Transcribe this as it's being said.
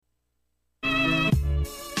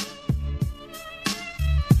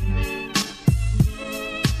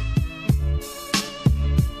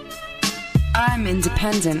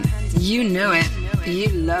independent. You know it. You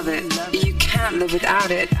love it. You can't live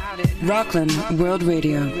without it. Rockland World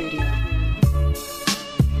Radio.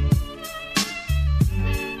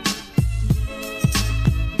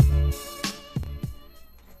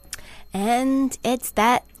 And it's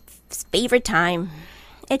that favorite time.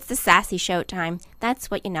 It's the Sassy Show time.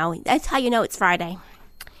 That's what you know. That's how you know it's Friday.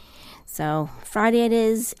 So Friday it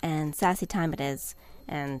is, and Sassy time it is,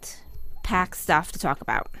 and packed stuff to talk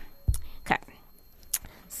about. Okay.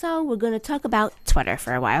 So we're going to talk about Twitter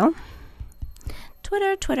for a while.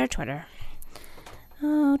 Twitter.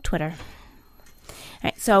 Oh, Twitter. All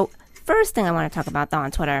right, so first thing I want to talk about, though,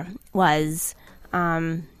 on Twitter was,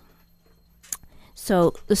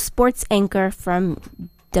 so the sports anchor from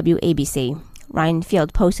WABC, Ryan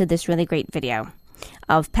Field, posted this really great video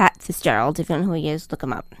of Pat Fitzgerald. If you don't know who he is, look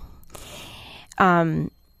him up.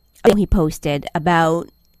 He posted about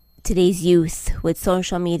today's youth with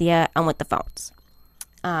social media and with the phones.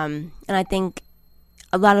 And I think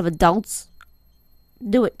a lot of adults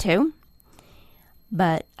do it too.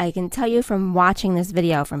 But I can tell you from watching this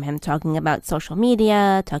video from him talking about social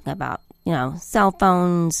media, talking about, cell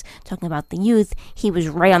phones, talking about the youth, he was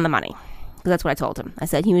right on the money. Because that's what I told him. I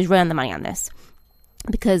said he was right on the money on this.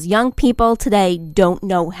 Because young people today don't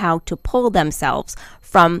know how to pull themselves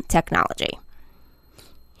from technology.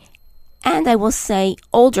 And I will say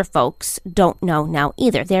older folks don't know now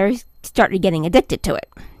either. They're started getting addicted to it.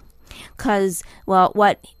 Because,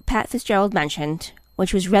 what Pat Fitzgerald mentioned,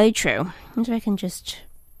 which was really true, I wonder if I can just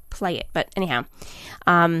play it, but anyhow,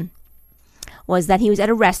 was that he was at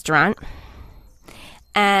a restaurant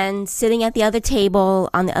and sitting at the other table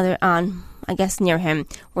I guess near him,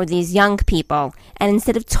 were these young people. And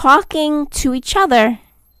instead of talking to each other,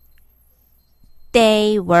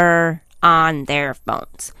 they were on their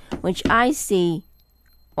phones, which I see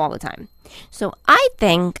all the time. So I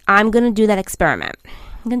think I'm going to do that experiment.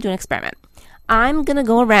 I'm going to do an experiment. I'm going to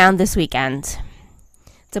go around this weekend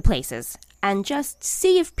to places and just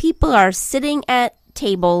see if people are sitting at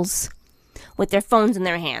tables with their phones in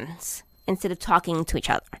their hands instead of talking to each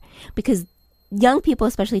other. Because young people,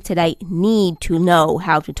 especially today, need to know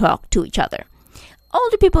how to talk to each other.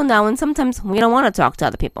 Older people know, and sometimes we don't want to talk to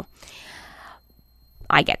other people.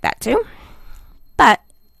 I get that too. But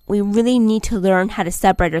we really need to learn how to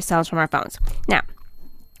separate ourselves from our phones. Now,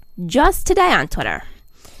 just today on Twitter,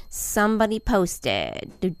 somebody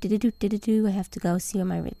posted. I have to go see where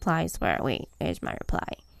my replies were. Wait, there's my reply.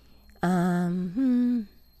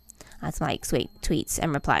 That's my sweet tweets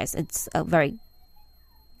and replies. It's a very...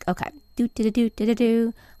 Okay.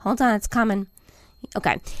 Hold on, it's coming.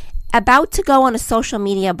 Okay. About to go on a social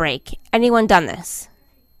media break. Anyone done this?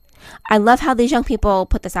 I love how these young people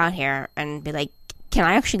put this out here and be like, can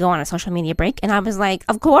I actually go on a social media break? And I was like,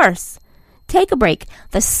 of course. Take a break.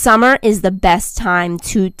 The summer is the best time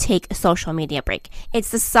to take a social media break. It's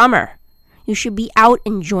the summer. You should be out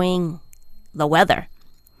enjoying the weather.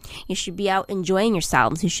 You should be out enjoying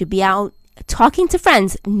yourselves. You should be out talking to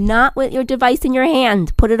friends, not with your device in your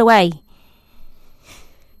hand. Put it away.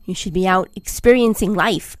 You should be out experiencing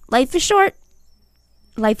life. Life is short.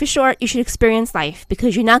 Life is short. You should experience life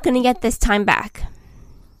because you're not going to get this time back.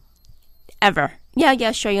 Ever.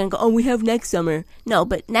 Yeah, sure. You're going to go, we have next summer. No,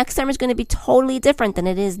 but next summer is going to be totally different than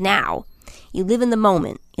it is now. You live in the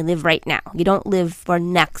moment. You live right now. You don't live for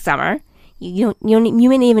next summer. You may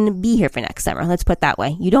not even be here for next summer. Let's put it that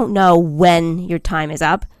way. You don't know when your time is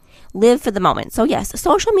up. Live for the moment. So yes, a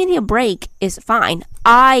social media break is fine.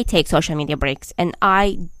 I take social media breaks and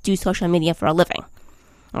I do social media for a living.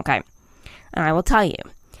 Okay. And I will tell you,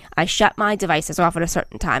 I shut my devices off at a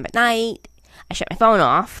certain time at night. I shut my phone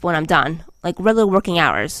off when I'm done, like regular working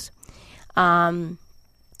hours. I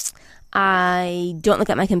don't look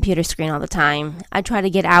at my computer screen all the time. I try to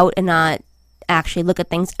get out and not actually look at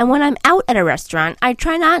things. And when I'm out at a restaurant, I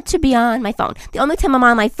try not to be on my phone. The only time I'm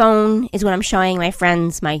on my phone is when I'm showing my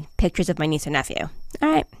friends my pictures of my niece or nephew. All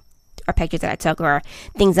right. Or pictures that I took or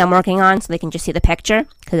things I'm working on so they can just see the picture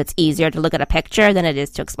because it's easier to look at a picture than it is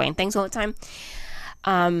to explain things all the time.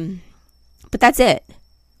 But that's it.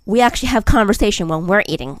 We actually have conversation when we're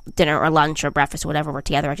eating dinner or lunch or breakfast or whatever we're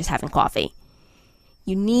together or just having coffee.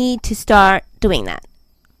 You need to start doing that.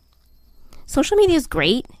 Social media is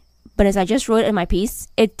great. But as I just wrote in my piece,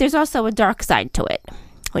 there's also a dark side to it,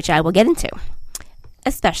 which I will get into,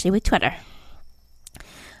 especially with Twitter.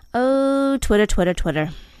 Oh, Twitter.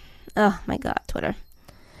 Oh, my God, Twitter.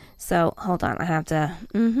 So, hold on. I have to,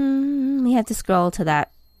 we have to scroll to that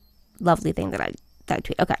lovely thing that I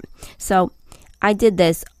tweet. Okay. So, I did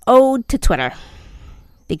this ode to Twitter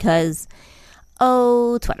because,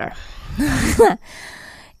 Twitter.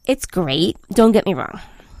 It's great. Don't get me wrong.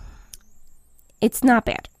 It's not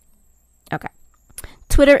bad. Okay.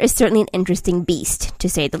 Twitter is certainly an interesting beast, to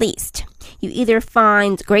say the least. You either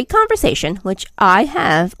find great conversation, which I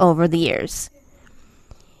have over the years.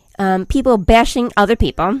 People bashing other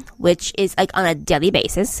people, which is like on a daily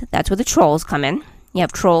basis. That's where the trolls come in. You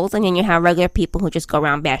have trolls, and then you have regular people who just go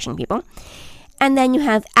around bashing people. And then you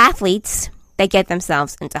have athletes that get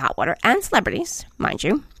themselves into hot water, and celebrities, mind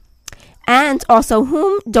you. And also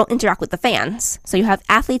whom don't interact with the fans. So you have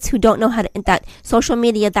athletes who don't know how to, that social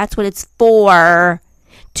media, that's what it's for.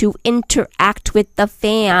 To interact with the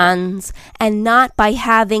fans. And not by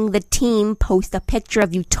having the team post a picture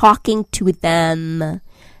of you talking to them.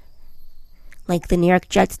 Like the New York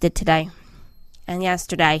Jets did today. And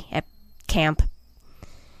yesterday at camp.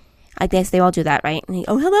 I guess they all do that, right? And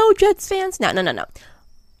oh, hello, Jets fans. No.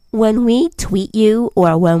 When we tweet you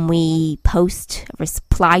or when we post,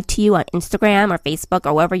 reply to you on Instagram or Facebook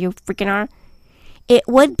or wherever you freaking are, it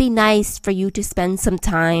would be nice for you to spend some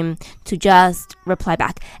time to just reply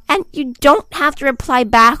back. And you don't have to reply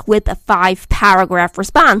back with a 5-paragraph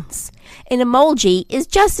response. An emoji is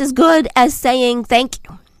just as good as saying thank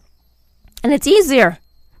you. And it's easier.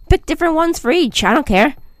 Pick different ones for each. I don't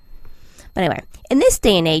care. But anyway, in this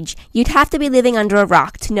day and age, you'd have to be living under a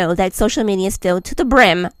rock to know that social media is filled to the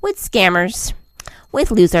brim with scammers,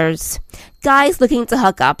 with losers, guys looking to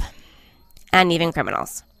hook up, and even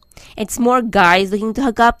criminals. It's more guys looking to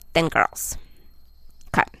hook up than girls.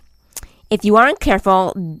 Okay. If you aren't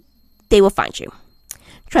careful, they will find you.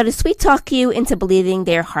 Try to sweet talk you into believing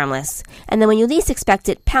they're harmless. And then when you least expect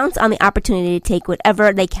it, pounce on the opportunity to take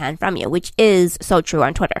whatever they can from you, which is so true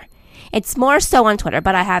on Twitter. It's more so on Twitter,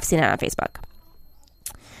 but I have seen it on Facebook.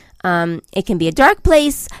 It can be a dark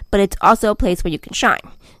place, but it's also a place where you can shine.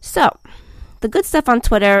 So, the good stuff on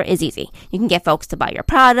Twitter is easy. You can get folks to buy your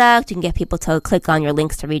product. You can get people to click on your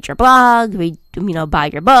links to read your blog, buy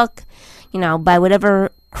your book, buy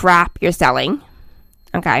whatever crap you're selling.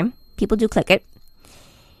 Okay, people do click it.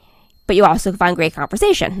 But you also find great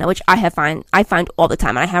conversation, which I find all the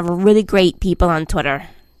time. And I have really great people on Twitter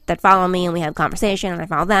that follow me, and we have conversation, and I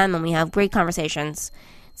follow them, and we have great conversations.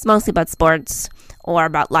 It's mostly about sports or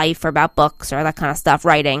about life or about books or that kind of stuff,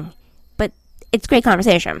 writing. But it's great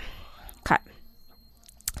conversation. Okay.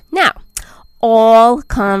 Now, all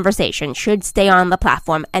conversation should stay on the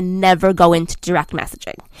platform and never go into direct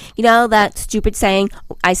messaging. You know that stupid saying,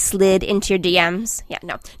 I slid into your DMs? Yeah,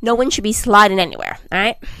 no. No one should be sliding anywhere, all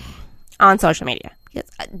right? On social media. Because,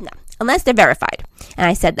 no. Unless they're verified. And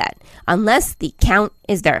I said that. Unless the account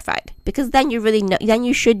is verified. Because then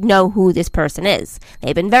you should know who this person is.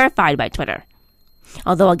 They've been verified by Twitter.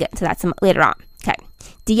 Although I'll get into that some later on. Okay.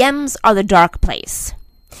 DMs are the dark place.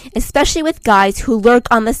 Especially with guys who lurk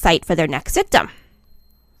on the site for their next victim.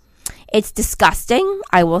 It's disgusting.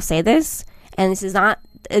 I will say this. And this is not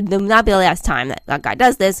be the last time that a guy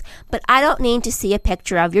does this. But I don't need to see a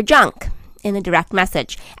picture of your junk in a direct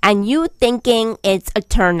message, and you thinking it's a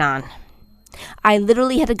turn on. I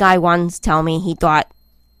literally had a guy once tell me he thought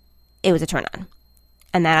it was a turn on,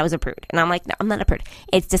 and that I was a prude. And I'm like, no, I'm not a prude.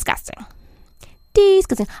 It's disgusting.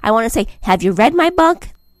 Disgusting. I want to say, have you read my book?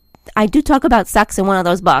 I do talk about sex in one of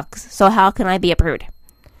those books, so how can I be a prude?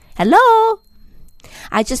 Hello?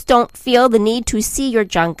 I just don't feel the need to see your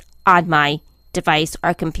junk on my device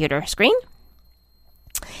or computer screen.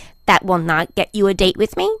 That will not get you a date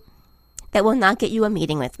with me. That will not get you a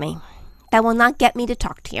meeting with me. That will not get me to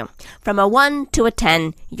talk to you. From a 1 to a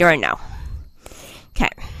 10, you're a no. Okay.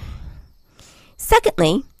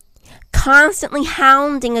 Secondly, constantly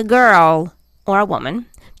hounding a girl or a woman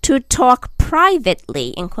to talk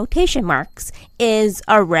privately, in quotation marks, is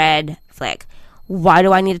a red flag. Why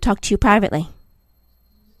do I need to talk to you privately?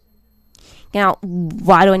 Now,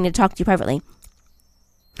 why do I need to talk to you privately?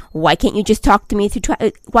 Why can't you just talk to me through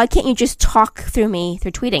why can't you just talk through me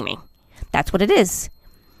through tweeting me? That's what it is.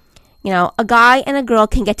 A guy and a girl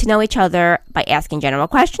can get to know each other by asking general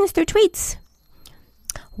questions through tweets.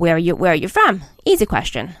 Where are you from? Easy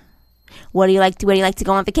question. Where do you like to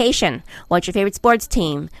go on vacation? What's your favorite sports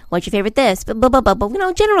team? What's your favorite this? Blah, blah, blah,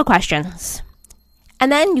 blah, general questions. And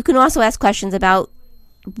then you can also ask questions about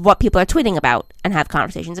what people are tweeting about and have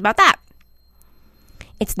conversations about that.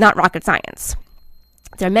 It's not rocket science.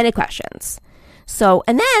 There are many questions. So,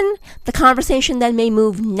 and then the conversation then may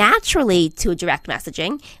move naturally to direct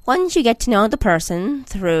messaging once you get to know the person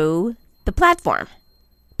through the platform,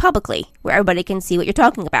 publicly, where everybody can see what you're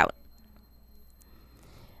talking about.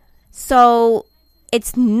 So,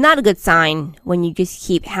 it's not a good sign when you just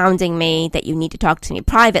keep hounding me that you need to talk to me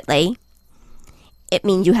privately. It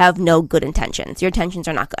means you have no good intentions. Your intentions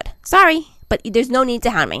are not good. Sorry, but there's no need to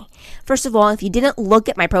hound me. First of all, if you didn't look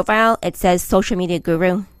at my profile, it says social media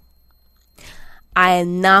guru. I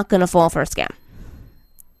am not going to fall for a scam.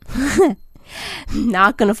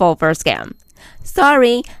 Not going to fall for a scam.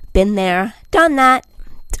 Sorry, been there, done that.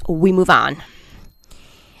 We move on.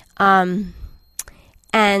 And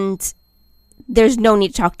there's no need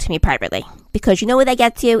to talk to me privately. Because you know what that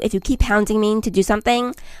gets you? If you keep hounding me to do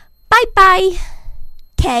something, bye-bye.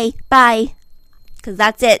 Okay, bye. Because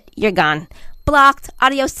that's it. You're gone. Blocked.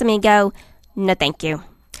 Adios, amigo. No, thank you.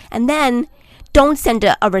 And then don't send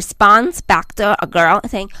a response back to a girl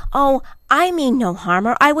saying, "Oh, I mean no harm,"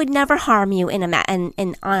 or "I would never harm you in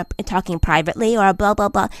talking privately," or blah blah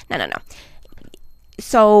blah. No.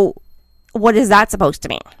 So, what is that supposed to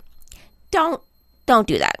mean? Don't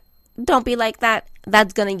do that. Don't be like that.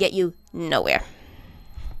 That's gonna get you nowhere.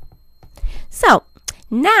 So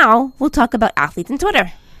now we'll talk about athletes and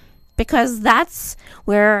Twitter, because that's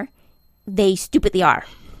where they stupidly are.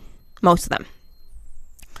 Most of them.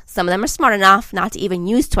 Some of them are smart enough not to even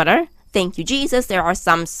use Twitter. Thank you, Jesus. There are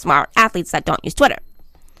some smart athletes that don't use Twitter.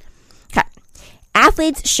 Okay.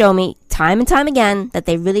 Athletes show me time and time again that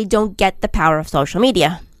they really don't get the power of social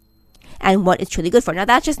media and what it's truly good for. Now,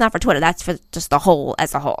 that's just not for Twitter. That's for just the whole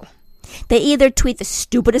as a whole. They either tweet the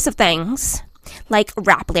stupidest of things, like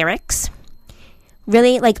rap lyrics.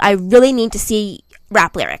 Really? Like, I really need to see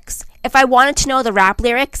rap lyrics. If I wanted to know the rap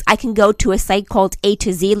lyrics, I can go to a site called A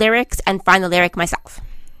to Z Lyrics and find the lyric myself.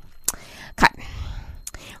 Okay.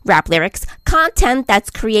 Rap lyrics. Content that's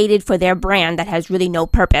created for their brand that has really no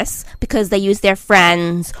purpose because they use their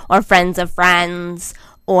friends or friends of friends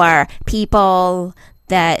or people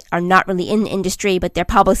that are not really in the industry but their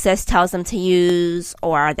publicist tells them to use,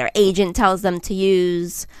 or their agent tells them to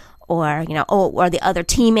use, or, or the other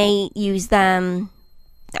teammate use them.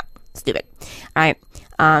 No, stupid. All right.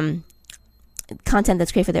 Content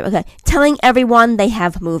that's created for their, okay. Telling everyone they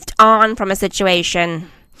have moved on from a situation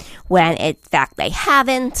when in fact they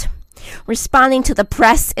haven't. Responding to the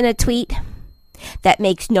press in a tweet that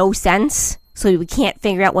makes no sense, so we can't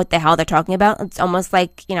figure out what the hell they're talking about. It's almost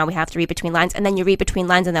like, we have to read between lines, and then you read between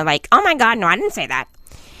lines and they're like, "Oh my God, no, I didn't say that."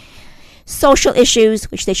 Social issues,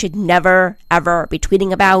 which they should never, ever be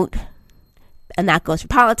tweeting about, and that goes for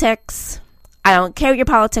politics. I don't care what your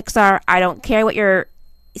politics are. I don't care what your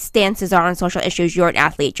stances are on social issues. You're an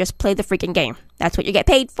athlete. Just play the freaking game. That's what you get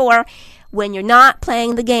paid for. When you're not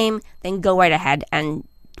playing the game, then go right ahead and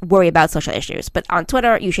worry about social issues. But on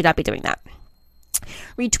Twitter, you should not be doing that.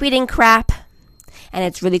 Retweeting crap, and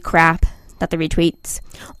it's really crap, not the retweets.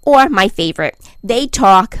 Or, my favorite, they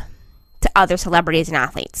talk to other celebrities and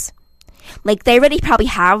athletes. Like, they already probably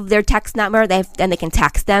have their text number, and they can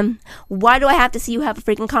text them. Why do I have to see you have a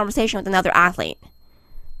freaking conversation with another athlete?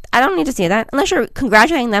 I don't need to see that. Unless you're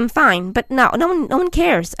congratulating them, fine. But no one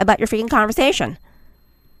cares about your freaking conversation.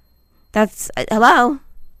 That's, hello?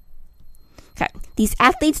 Okay. These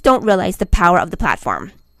athletes don't realize the power of the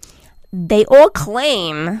platform. They all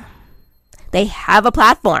claim they have a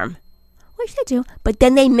platform, which they do, but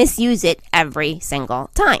then they misuse it every single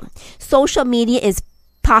time. Social media is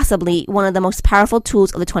possibly one of the most powerful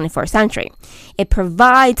tools of the 21st century. It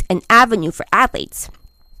provides an avenue for athletes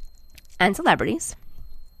and celebrities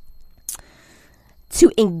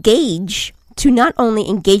to not only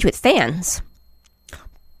engage with fans,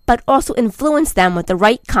 but also influence them with the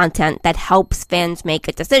right content that helps fans make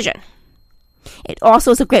a decision. It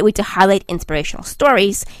also is a great way to highlight inspirational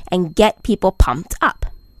stories and get people pumped up.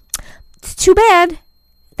 It's too bad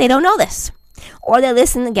they don't know this. Or they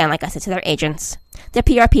listen, again, like I said, to their agents. Their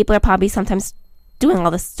PR people are probably sometimes doing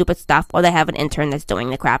all this stupid stuff, or they have an intern that's doing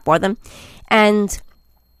the crap for them. And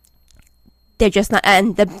they're just not,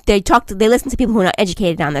 and they listen to people who are not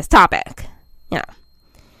educated on this topic.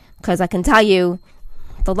 Because I can tell you,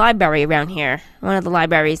 the library around here, one of the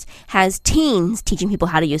libraries, has teens teaching people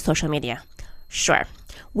how to use social media. Sure.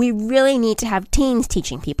 We really need to have teens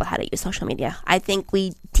teaching people how to use social media. I think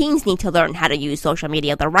teens need to learn how to use social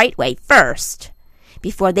media the right way first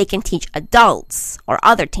before they can teach adults or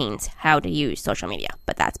other teens how to use social media.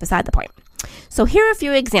 But that's beside the point. So here are a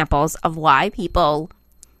few examples of why people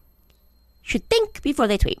should think before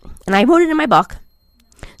they tweet. And I wrote it in my book.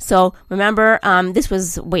 So remember, this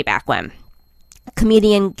was way back when.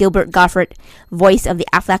 Comedian Gilbert Gottfried, voice of the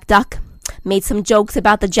Aflac Duck, made some jokes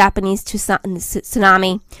about the Japanese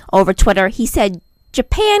tsunami over Twitter. He said,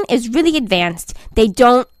 "Japan is really advanced. They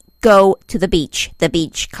don't go to the beach. The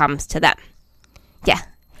beach comes to them." Yeah.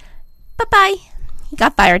 Bye-bye. He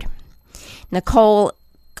got fired. Nicole,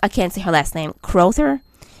 I can't say her last name, Crowther,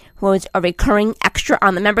 who was a recurring extra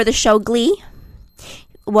on remember the show Glee?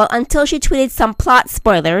 Well, until she tweeted some plot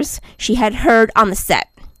spoilers she had heard on the set.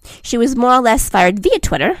 She was more or less fired via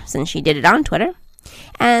Twitter, since she did it on Twitter.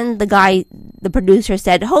 And the producer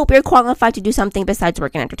said, hope you're qualified to do something besides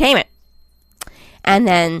work in entertainment. And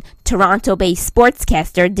then Toronto-based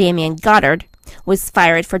sportscaster Damien Goddard was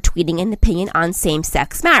fired for tweeting an opinion on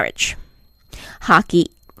same-sex marriage. Hockey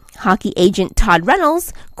agent Todd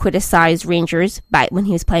Reynolds criticized Rangers when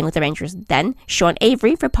he was playing with the Rangers then, Sean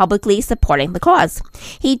Avery, for publicly supporting the cause.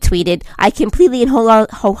 He tweeted, I completely and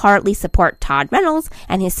wholeheartedly support Todd Reynolds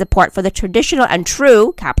and his support for the traditional and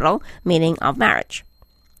true, capital, meaning of marriage.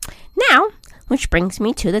 Now, which brings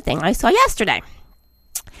me to the thing I saw yesterday.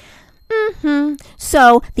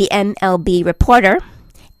 So, the MLB reporter,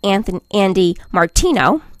 Andy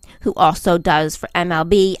Martino, who also does for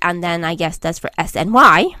MLB and then I guess does for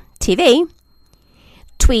SNY TV,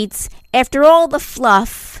 tweets, after all the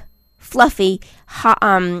fluffy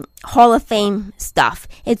Hall of Fame stuff,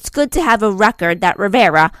 it's good to have a record that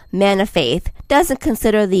Rivera, man of faith, doesn't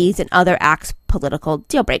consider these and other acts political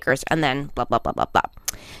deal breakers, and then blah, blah, blah, blah, blah.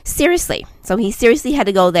 Seriously. So he seriously had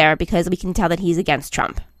to go there because we can tell that he's against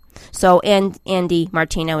Trump. So Andy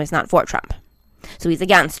Martino is not for Trump. So he's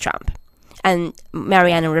against Trump. And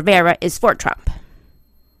Mariano Rivera is for Trump.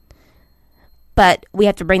 But we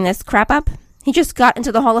have to bring this crap up. He just got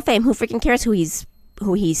into the Hall of Fame. Who freaking cares who he's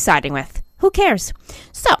siding with? Who cares?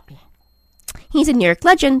 So, he's a New York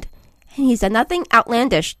legend, and he's done nothing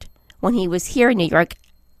outlandish when he was here in New York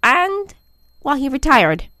and while he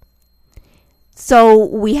retired. So,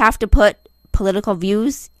 we have to put political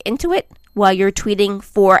views into it while you're tweeting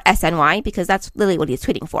for SNY, because that's literally what he's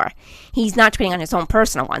tweeting for. He's not tweeting on his own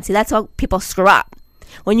personal one. See, that's how people screw up.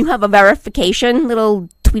 When you have a verification little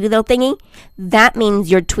thingy, that means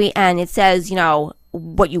your tweet, and it says,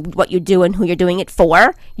 what you do and who you're doing it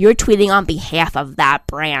for. You're tweeting on behalf of that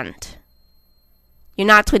brand. You're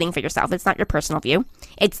not tweeting for yourself. It's not your personal view.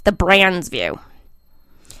 It's the brand's view.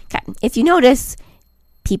 Okay. If you notice,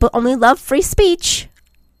 people only love free speech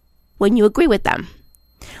when you agree with them.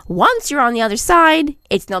 Once you're on the other side,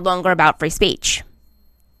 it's no longer about free speech.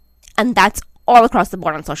 And that's all across the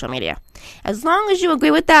board on social media. As long as you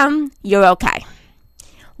agree with them, you're okay.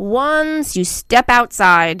 Once you step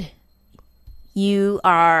outside,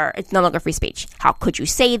 it's no longer free speech. How could you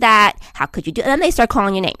say that? How could you do? And then they start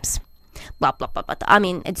calling you names. Blah, blah, blah, blah. I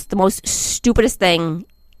mean, it's the most stupidest thing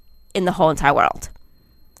in the whole entire world.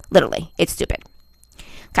 Literally, it's stupid.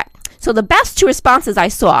 Okay, so the best two responses I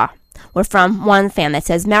saw were from one fan that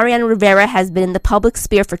says, Mariano Rivera has been in the public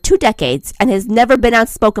sphere for 2 decades and has never been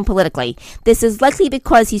outspoken politically. This is likely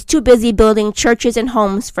because he's too busy building churches and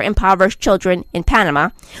homes for impoverished children in Panama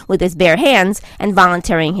with his bare hands and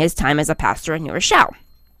volunteering his time as a pastor in New Rochelle.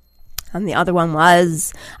 And the other one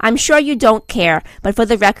was, I'm sure you don't care, but for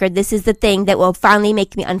the record, this is the thing that will finally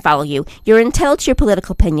make me unfollow you. You're entitled to your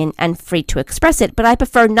political opinion and free to express it, but I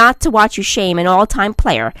prefer not to watch you shame an all-time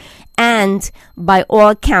player and, by all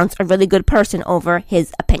accounts, a really good person over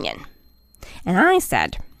his opinion. And I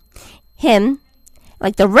said, him,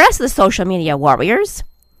 like the rest of the social media warriors,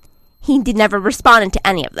 he never responded to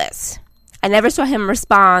any of this. I never saw him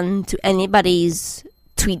respond to anybody's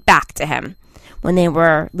tweet back to him when they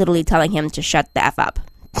were literally telling him to shut the F up.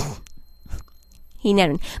 He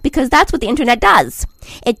didn't. Because that's what the internet does.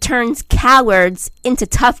 It turns cowards into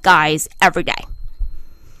tough guys every day.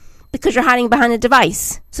 Because you're hiding behind a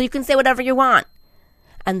device. So you can say whatever you want.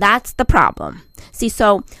 And that's the problem. See,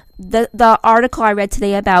 so the article I read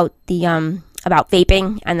today about the about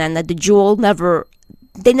vaping, and then the Juul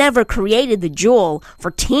they never created the Juul for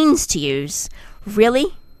teens to use. Really?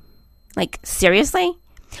 Like, seriously?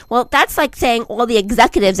 Well, that's like saying all the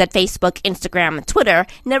executives at Facebook, Instagram, and Twitter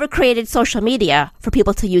never created social media for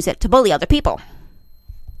people to use it to bully other people.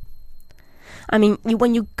 I mean,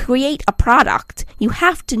 when you create a product, you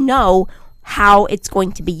have to know how it's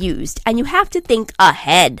going to be used, and you have to think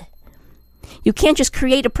ahead. You can't just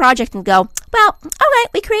create a project and go, well, all right,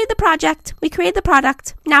 we created the project, we created the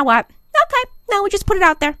product, now what? Okay, now we just put it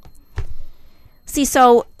out there. See,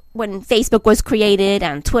 so when Facebook was created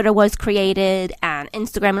and Twitter was created and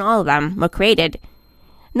Instagram and all of them were created,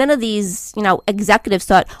 none of these, executives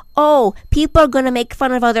thought, oh, people are going to make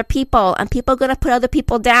fun of other people and people are going to put other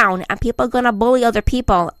people down and people are going to bully other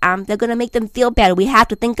people. They're going to make them feel bad. We have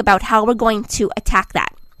to think about how we're going to attack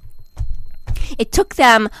that. It took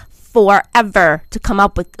them forever to come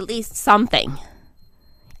up with at least something.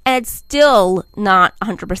 And it's still not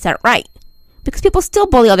 100% right because people still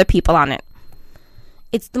bully other people on it.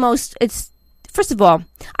 First of all,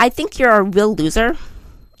 I think you're a real loser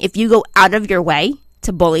if you go out of your way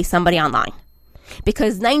to bully somebody online.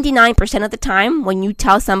 Because 99% of the time, when you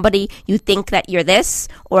tell somebody you think that you're this,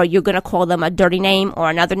 or you're going to call them a dirty name, or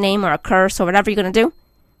another name, or a curse, or whatever you're going to do,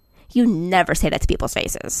 you never say that to people's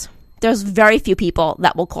faces. there's very few people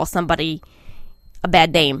that will call somebody a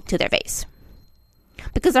bad name to their face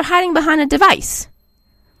because they're hiding behind a device.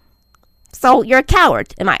 So you're a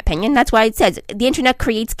coward, in my opinion. That's why it says the internet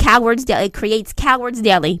creates cowards. It creates cowards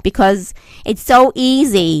daily because it's so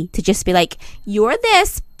easy to just be like, you're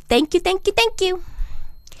this. Thank you, thank you, thank you.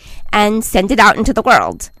 And send it out into the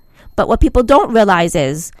world. But what people don't realize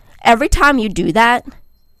is every time you do that,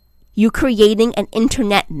 you're creating an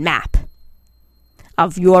internet map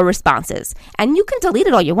of your responses. And you can delete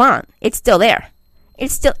it all you want. It's still there.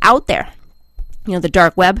 It's still out there. You know, the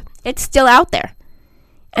dark web, it's still out there.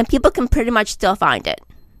 And people can pretty much still find it.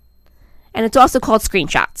 And it's also called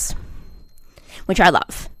screenshots, which I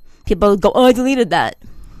love. People go, oh, I deleted that.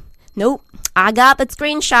 Nope, I got that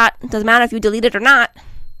screenshot. It doesn't matter if you delete it or not.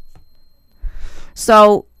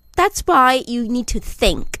 So that's why you need to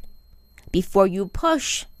think before you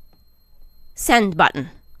push send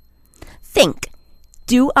button. Think,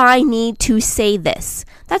 do I need to say this?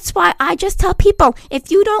 That's why I just tell people, if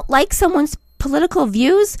you don't like someone's political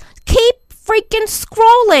views, keep freaking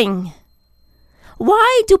scrolling.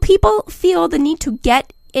 Why do people feel the need to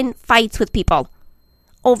get in fights with people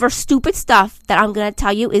over stupid stuff that I'm going to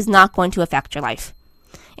tell you is not going to affect your life?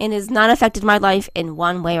 It has not affected my life in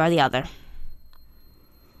one way or the other.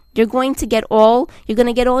 You're going to get all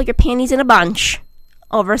your panties in a bunch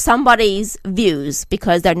over somebody's views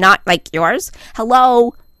because they're not like yours.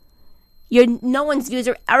 Hello? No one's views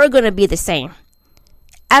are ever going to be the same.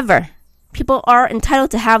 Ever. People are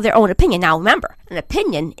entitled to have their own opinion. Now, remember, an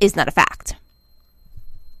opinion is not a fact.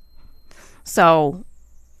 So,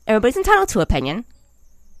 everybody's entitled to opinion.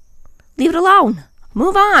 Leave it alone.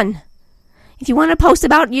 Move on. If you want to post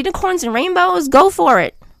about unicorns and rainbows, go for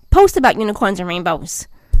it. Post about unicorns and rainbows.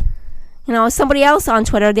 You know, somebody else on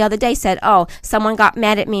Twitter the other day said, oh, someone got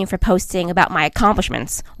mad at me for posting about my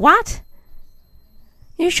accomplishments. What?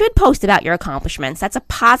 You should post about your accomplishments. That's a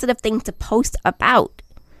positive thing to post about.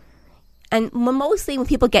 And mostly when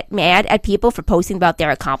people get mad at people for posting about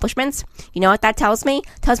their accomplishments, you know what that tells me?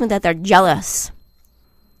 It tells me that they're jealous.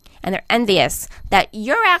 And they're envious that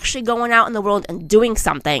you're actually going out in the world and doing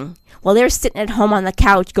something while they're sitting at home on the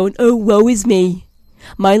couch going, oh, woe is me.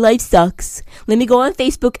 My life sucks. Let me go on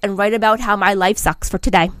Facebook and write about how my life sucks for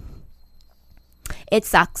today. It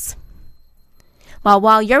sucks. Well,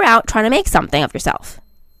 while you're out trying to make something of yourself.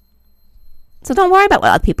 So don't worry about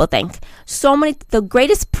what other people think. The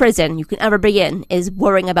greatest prison you can ever be in is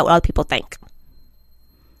worrying about what other people think.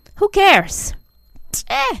 Who cares?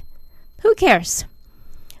 Who cares?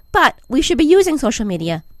 But we should be using social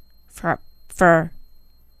media for the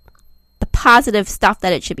positive stuff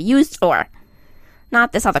that it should be used for.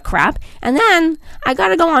 Not this other crap. And then I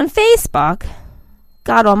gotta go on Facebook.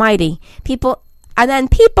 God almighty. People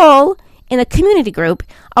in a community group,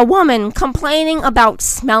 a woman complaining about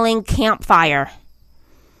smelling campfire.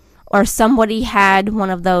 Or somebody had one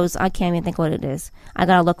of those, I can't even think what it is. I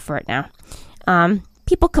gotta look for it now.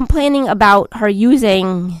 People complaining about her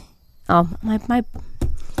using, my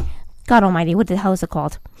God almighty, what the hell is it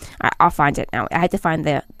called? I'll find it now. I had to find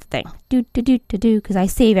the thing. Because I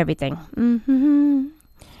save everything.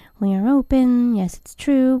 We are open. Yes, it's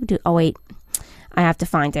true. Oh, wait. I have to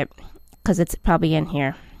find it. Because it's probably in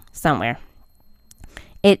here somewhere.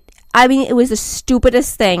 It was the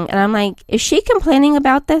stupidest thing. And I'm like, is she complaining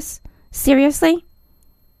about this? Seriously?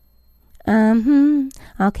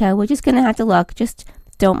 Okay, we're just going to have to look. Just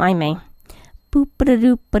don't mind me. Boop,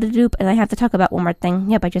 ba-da-doop, ba-da-doop. And I have to talk about one more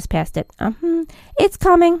thing. Yep, I just passed it. It's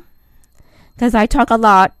coming. Because I talk a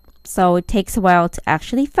lot. So it takes a while to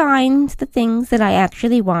actually find the things that I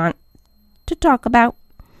actually want to talk about.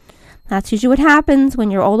 That's usually what happens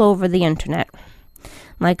when you're all over the internet.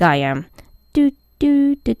 Like I am.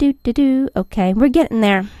 Okay, we're getting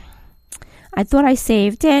there. I thought I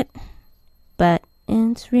saved it. But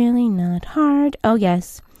it's really not hard. Oh,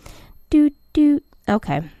 yes.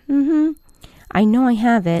 Okay. I know I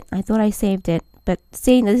have it. I thought I saved it. But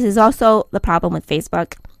see, this is also the problem with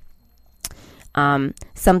Facebook.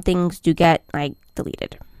 Some things do get,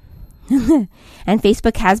 deleted. And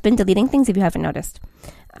Facebook has been deleting things, if you haven't noticed.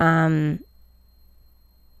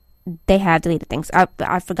 They have deleted things.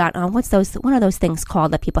 I forgot. What are those things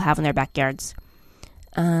called that people have in their backyards?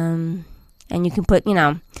 And you can put,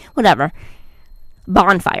 whatever.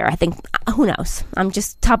 Bonfire, I think. Who knows? I'm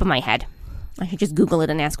just top of my head. I should just Google it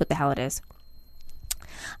and ask what the hell it is.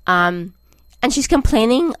 And she's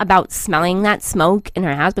complaining about smelling that smoke in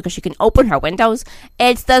her house because she can open her windows.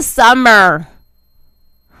 It's the summer.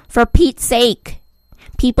 For Pete's sake.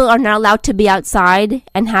 People are not allowed to be outside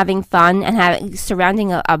and having fun and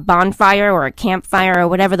surrounding a bonfire or a campfire or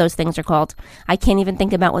whatever those things are called. I can't even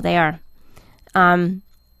think about what they are.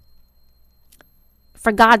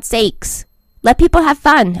 For God's sakes, let people have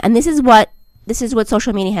fun. And this is what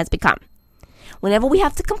social media has become. Whenever we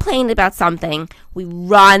have to complain about something, we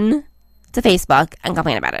run to Facebook and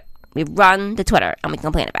complain about it. We run to Twitter and we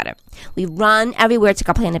complain about it. We run everywhere to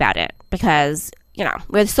complain about it because,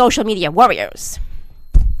 we're the social media warriors.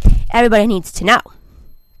 Everybody needs to know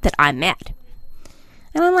that I'm mad.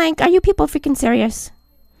 And I'm like, are you people freaking serious?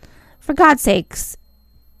 For God's sakes,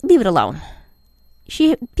 leave it alone.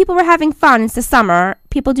 People were having fun. It's the summer.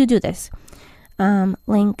 People do this.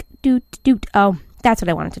 Link, oh, that's what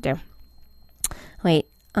I wanted to do. Wait,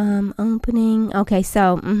 opening. Okay,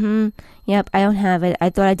 so, yep, I don't have it. I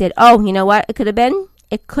thought I did. Oh, you know what? It could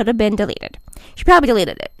have been deleted. She probably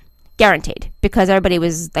deleted it. Guaranteed. Because everybody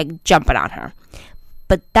was, jumping on her.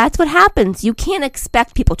 But that's what happens. You can't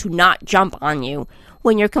expect people to not jump on you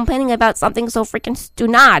when you're complaining about something so freaking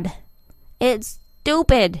stupid. It's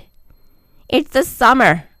stupid. It's the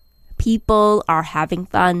summer. People are having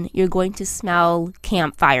fun. You're going to smell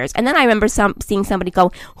campfires. And then I remember seeing somebody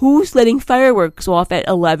go, who's letting fireworks off at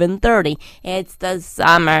 11:30? It's the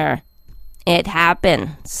summer. It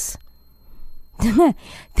happens.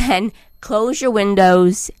 Then close your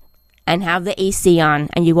windows and have the AC on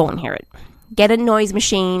and you won't hear it. Get a noise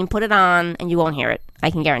machine, put it on, and you won't hear it.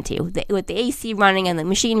 I can guarantee you. With the AC running and the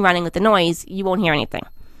machine running with the noise, you won't hear anything.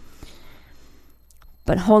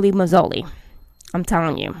 But holy mozzoli, I'm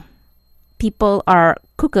telling you. People are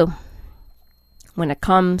cuckoo when it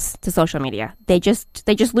comes to social media. They just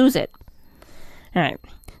lose it. All right.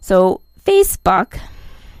 So Facebook,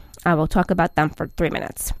 I will talk about them for 3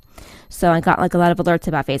 minutes. So I got a lot of alerts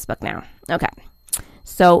about Facebook now. Okay.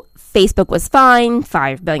 So Facebook was fined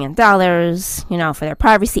 $5 billion, for their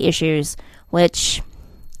privacy issues, which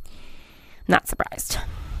I'm not surprised.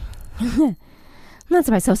 Not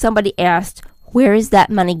surprised. So somebody asked, where is that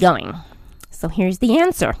money going? So here's the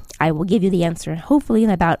answer. I will give you the answer hopefully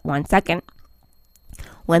in about 1 second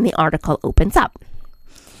when the article opens up.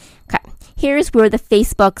 Okay, here's where the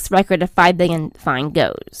Facebook's record of $5 billion fine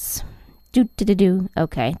goes.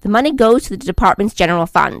 Okay, the money goes to the department's general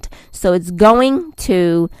fund. So it's going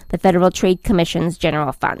to the Federal Trade Commission's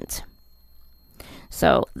general fund.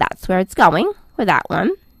 So that's where it's going for that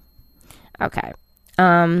one. Okay.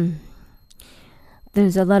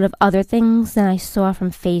 There's a lot of other things that I saw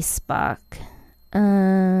from Facebook.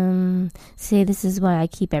 See, this is why I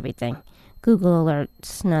keep everything. Google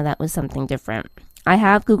Alerts. No, that was something different. I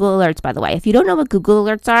have Google Alerts, by the way. If you don't know what Google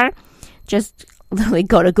Alerts are, just literally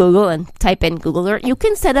go to Google and type in Google Alert. You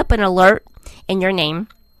can set up an alert in your name.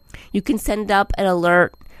 You can send up an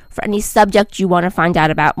alert for any subject you want to find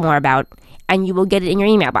out more about, and you will get it in your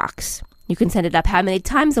email box. You can send it up how many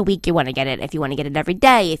times a week you want to get it. If you want to get it every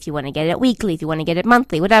day, if you want to get it weekly, if you want to get it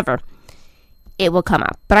monthly, whatever. It will come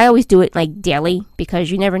up. But I always do it daily because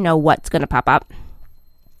you never know what's going to pop up.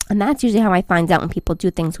 And that's usually how I find out when people do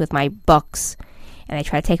things with my books. And I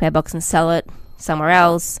try to take my books and sell it somewhere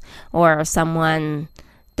else. Or someone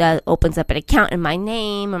opens up an account in my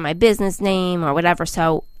name or my business name or whatever.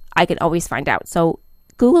 So I can always find out. So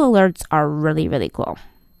Google Alerts are really, really cool.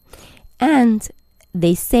 And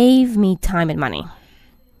they save me time and money.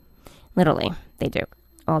 Literally, they do.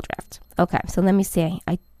 All draft. Okay, so let me see.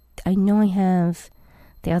 I know I have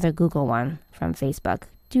the other Google one from Facebook.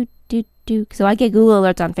 So I get Google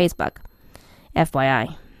Alerts on Facebook.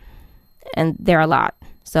 FYI. And they're a lot.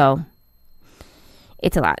 So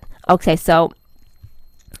it's a lot. Okay, so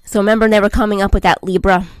remember they were coming up with that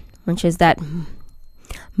Libra, which is that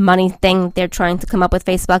money thing they're trying to come up with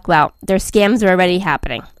Facebook? Well, their scams are already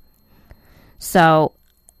happening. So,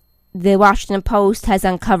 the Washington Post has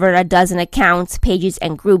uncovered a dozen accounts, pages,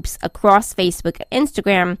 and groups across Facebook and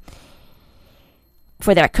Instagram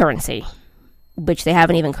for their currency, which they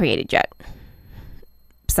haven't even created yet.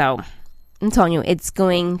 So, I'm telling you, it's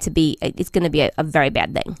going to be a very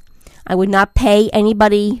bad thing. I would not pay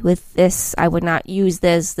anybody with this. I would not use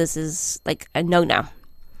this. This is a no-no.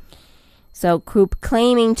 So, group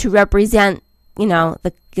claiming to represent,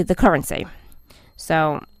 the currency.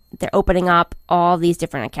 So, they're opening up all these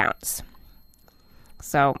different accounts.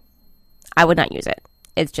 So, I would not use it.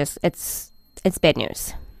 It's just, it's bad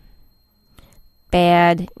news.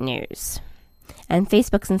 Bad news. And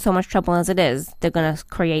Facebook's in so much trouble as it is. They're going to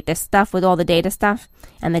create this stuff with all the data stuff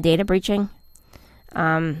and the data breaching.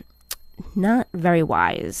 Not very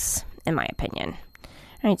wise, in my opinion.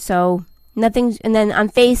 All right, so nothing. And then on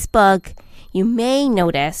Facebook, you may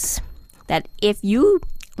notice that if you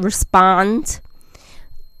respond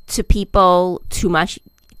to people too much,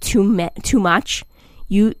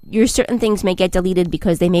 your certain things may get deleted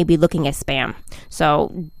because they may be looking at spam.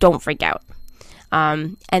 So don't freak out.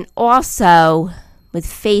 And also with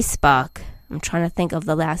Facebook, I'm trying to think of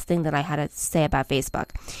the last thing that I had to say about Facebook.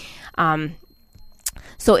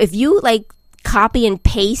 So if you like copy and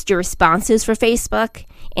paste your responses for Facebook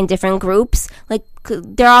in different groups, like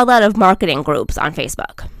there are a lot of marketing groups on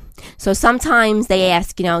Facebook. So sometimes they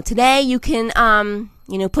ask, today you can,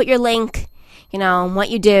 put your link, what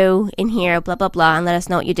you do in here, blah, blah, blah, and let us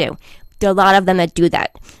know what you do. There are a lot of them that do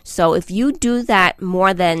that. So if you do that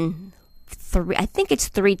more than I think it's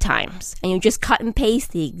 3 times, and you just cut and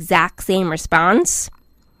paste the exact same response,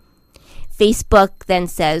 Facebook then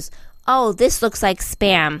says, oh, this looks like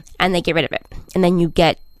spam, and they get rid of it. And then you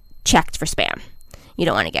get checked for spam. You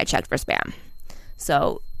don't want to get checked for spam.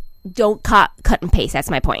 So don't cut and paste. That's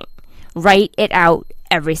my point. Write it out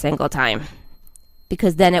every single time,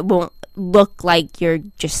 because then it won't look like you're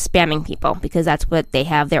just spamming people, because that's what they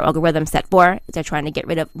have their algorithm set for. They're trying to get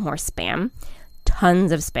rid of more spam.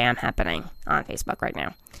 Tons of spam happening on Facebook right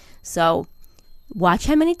now. So watch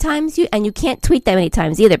how many times and you can't tweet that many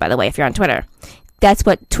times either, by the way, if you're on Twitter. That's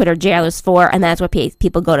what Twitter jail is for, and that's what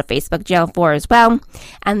people go to Facebook jail for as well.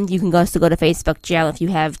 And you can also go to Facebook jail if you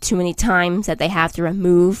have too many times that they have to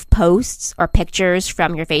remove posts or pictures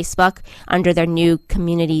from your Facebook under their new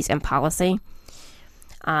communities and policy,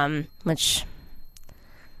 which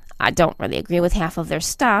I don't really agree with half of their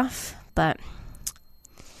stuff, but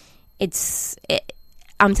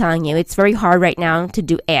I'm telling you, it's very hard right now to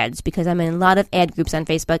do ads, because I'm in a lot of ad groups on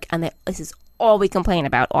Facebook, and this is all we complain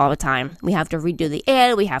about all the time. We have to redo the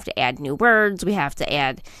ad, we have to add new words, we have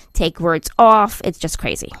to take words off. It's just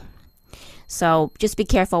crazy. So just be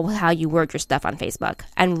careful with how you word your stuff on Facebook,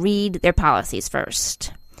 and read their policies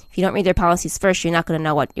first. If you don't read their policies first, you're not going to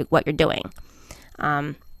know what you're doing.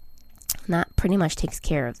 That pretty much takes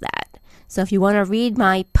care of that. So if you want to read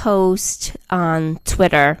my post on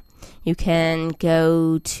Twitter, you can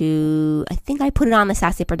go to, I think I put it on the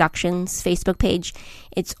Sassy Productions Facebook page.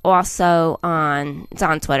 It's also on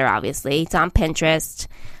Twitter, obviously. It's on Pinterest.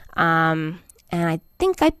 And I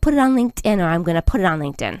think I put it on LinkedIn, or I'm going to put it on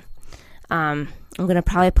LinkedIn. I'm going to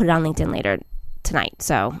probably put it on LinkedIn later tonight.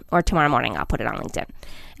 Or tomorrow morning, I'll put it on LinkedIn.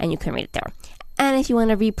 And you can read it there. And if you want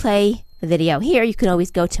to replay the video here, you can always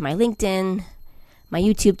go to my LinkedIn, my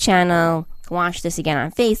YouTube channel, watch this again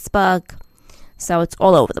on Facebook. So it's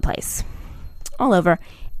all over the place. All over.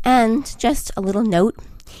 And just a little note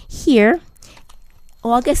here,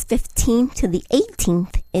 August 15th to the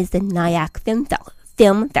 18th is the Nyack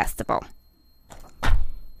Film Festival,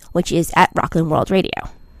 which is at Rockland World Radio.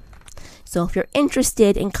 So if you're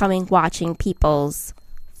interested in watching people's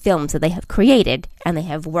films that they have created and they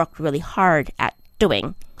have worked really hard at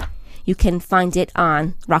doing, you can find it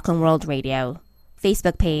on Rockland World Radio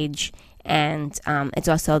Facebook page. And it's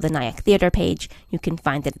also the Nyack Theater page. You can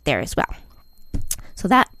find it there as well. So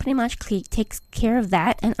that pretty much takes care of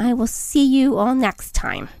that. And I will see you all next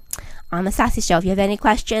time on the Sassy Show. If you have any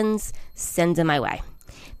questions, send them my way.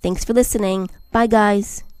 Thanks for listening. Bye,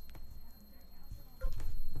 guys.